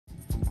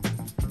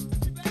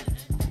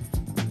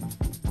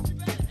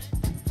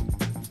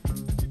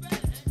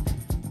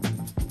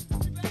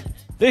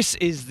This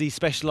is the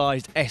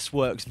Specialized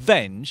S-Works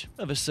Venge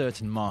of a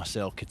certain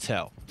Marcel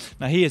Kittel.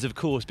 Now he has of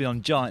course been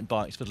on giant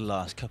bikes for the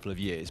last couple of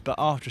years, but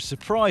after a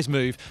surprise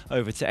move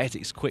over to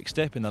Etixx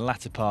Quickstep in the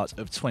latter part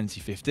of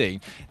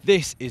 2015,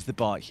 this is the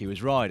bike he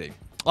was riding.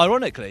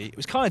 Ironically, it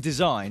was kind of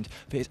designed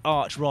for his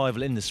arch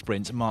rival in the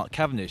sprint, Mark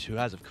Cavendish, who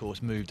has of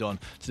course moved on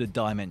to the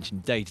Dimension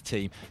Data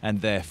team and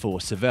therefore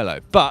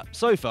Cervelo. But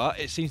so far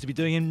it seems to be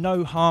doing him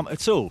no harm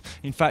at all.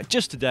 In fact,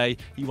 just today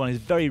he won his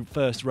very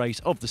first race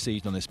of the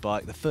season on this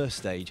bike, the first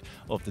stage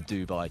of the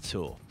Dubai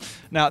Tour.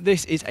 Now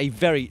this is a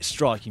very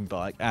striking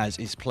bike, as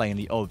is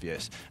plainly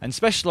obvious, and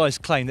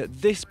Specialized claim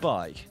that this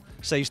bike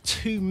saves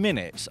 2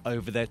 minutes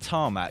over their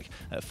tarmac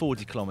at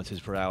 40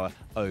 km/h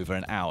over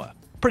an hour.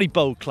 Pretty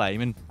bold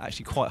claim and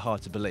actually quite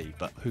hard to believe,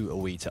 but who are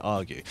we to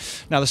argue?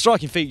 Now the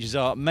striking features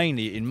are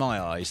mainly, in my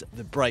eyes,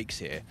 the brakes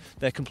here.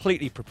 They're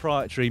completely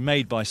proprietary,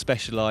 made by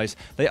Specialized.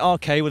 They are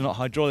cable, not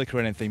hydraulic or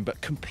anything,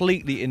 but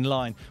completely in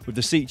line with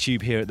the seat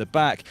tube here at the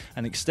back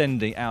and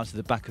extending out to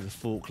the back of the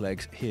fork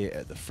legs here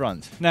at the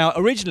front. Now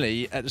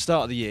originally, at the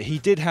start of the year, he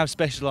did have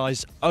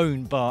Specialized's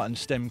own bar and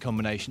stem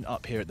combination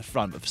up here at the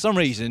front, but for some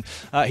reason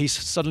he's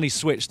suddenly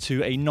switched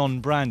to a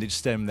non-branded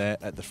stem there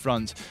at the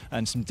front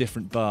and some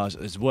different bars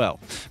as well.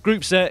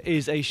 Group set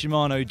is a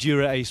Shimano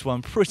Dura Ace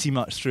one pretty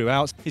much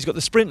throughout. He's got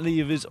the sprint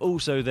levers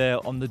also there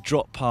on the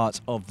drop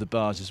part of the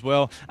bars as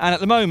well. And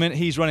at the moment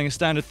he's running a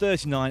standard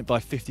 39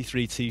 by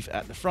 53 teeth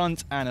at the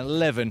front and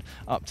 11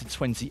 up to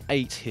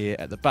 28 here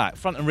at the back.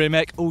 Front and rear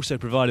mech also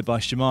provided by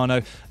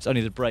Shimano. It's only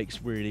the brakes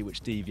really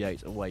which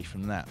deviate away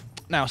from that.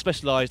 Now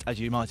Specialized, as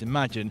you might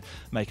imagine,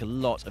 make a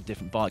lot of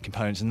different bike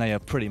components and they are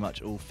pretty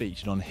much all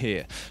featured on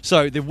here.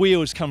 So the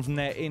wheels come from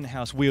their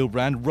in-house wheel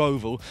brand,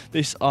 Roval.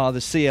 These are the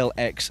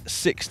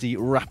CLX 60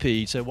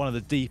 Rapide, so one of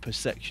the deeper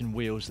section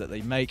wheels that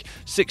they make,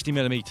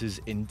 60mm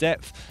in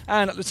depth.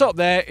 And at the top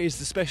there is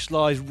the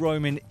Specialized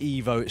Romin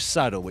Evo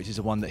saddle, which is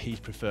the one that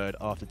he's preferred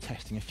after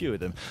testing a few of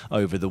them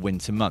over the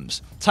winter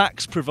months.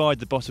 Tacks provide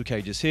the bottle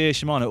cages here.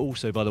 Shimano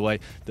also, by the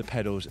way, the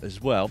pedals as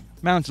well.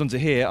 Mounted onto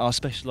here are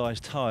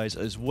Specialized tyres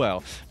as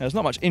well. Now there's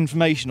not much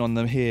information on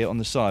them here on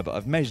the side, but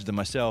I've measured them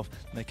myself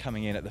and they're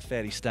coming in at the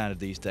fairly standard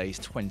these days,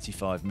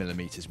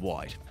 25mm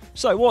wide.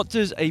 So what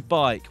does a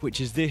bike which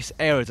is this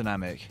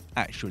aerodynamic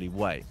actually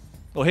weigh?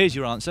 Well, here's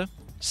your answer.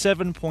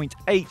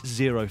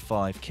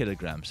 7.805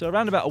 kilograms, so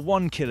around about a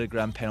 1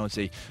 kilogram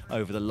penalty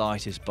over the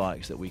lightest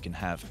bikes that we can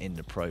have in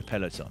the pro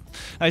peloton.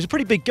 Now he's a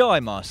pretty big guy,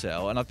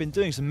 Marcel, and I've been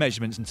doing some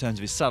measurements in terms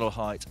of his saddle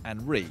height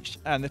and reach,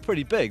 and they're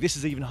pretty big. This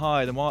is even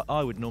higher than what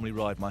I would normally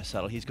ride my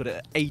saddle. He's got it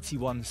at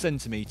 81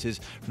 centimeters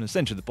from the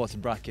center of the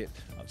bottom bracket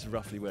up to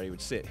roughly where he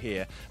would sit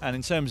here, and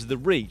in terms of the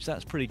reach,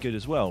 that's pretty good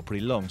as well,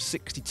 pretty long,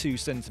 62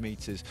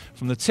 centimeters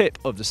from the tip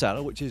of the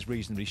saddle, which is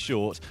reasonably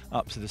short,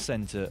 up to the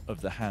center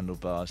of the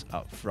handlebars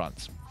up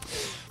front.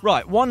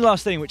 Right, one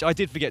last thing which I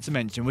did forget to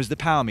mention was the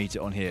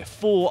Powermeter on here.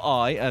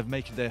 4i have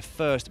making their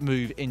first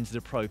move into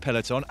the pro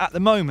peloton. At the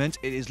moment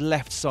it is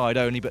left side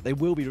only, but they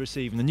will be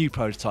receiving the new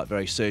prototype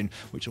very soon,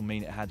 which will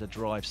mean it had a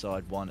drive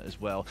side one as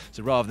well.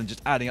 So rather than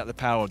just adding up the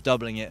power or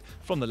doubling it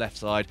from the left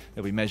side,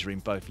 they'll be measuring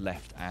both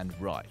left and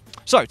right.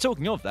 So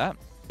talking of that,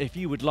 if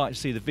you would like to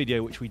see the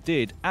video which we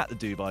did at the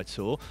Dubai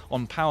Tour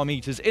on power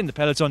meters in the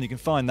peloton, you can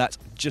find that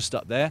just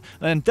up there.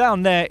 And then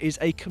down there is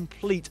a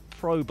complete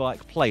pro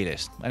bike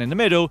playlist. And in the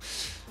middle,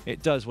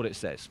 it does what it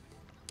says.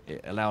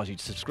 It allows you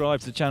to subscribe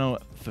to the channel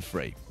for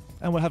free.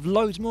 And we'll have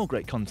loads more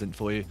great content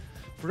for you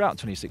throughout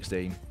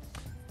 2016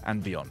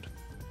 and beyond,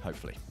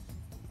 hopefully.